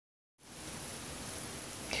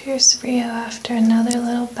Here's Rio after another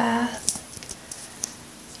little bath.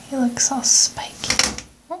 He looks all spiky.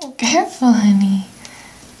 Oh, careful, honey.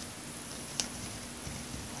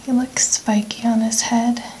 He looks spiky on his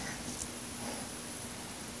head.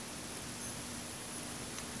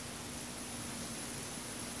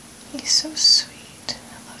 He's so sweet.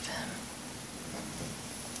 I love him.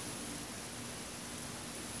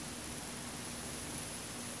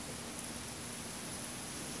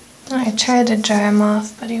 I tried to dry him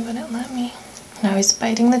off, but he wouldn't let me. Now he's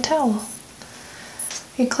biting the towel.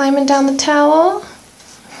 Are you climbing down the towel?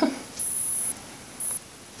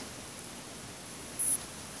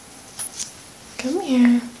 Come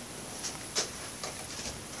here.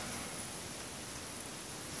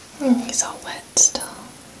 He's all wet still.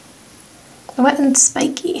 Wet and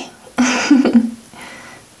spiky.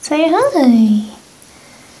 Say hi.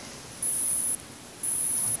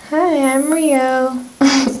 Hi, I'm Rio.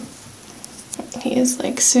 He is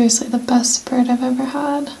like seriously the best bird I've ever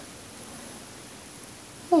had.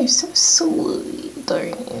 You're so sweet,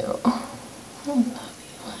 aren't you? I love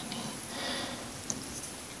you, honey.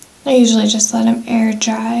 I usually just let him air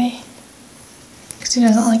dry because he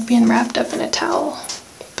doesn't like being wrapped up in a towel,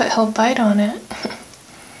 but he'll bite on it.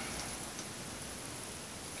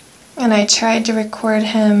 And I tried to record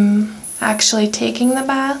him actually taking the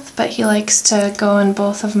bath, but he likes to go in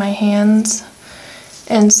both of my hands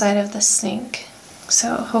inside of the sink.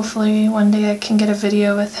 So hopefully one day I can get a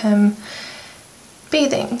video with him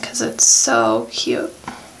bathing because it's so cute.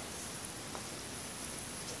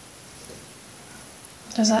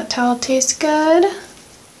 Does that towel taste good?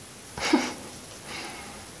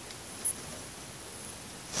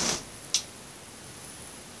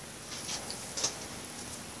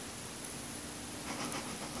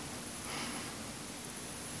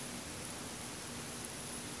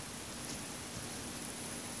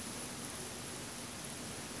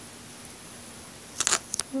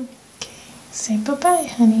 Okay, say bye-bye,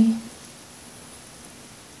 honey.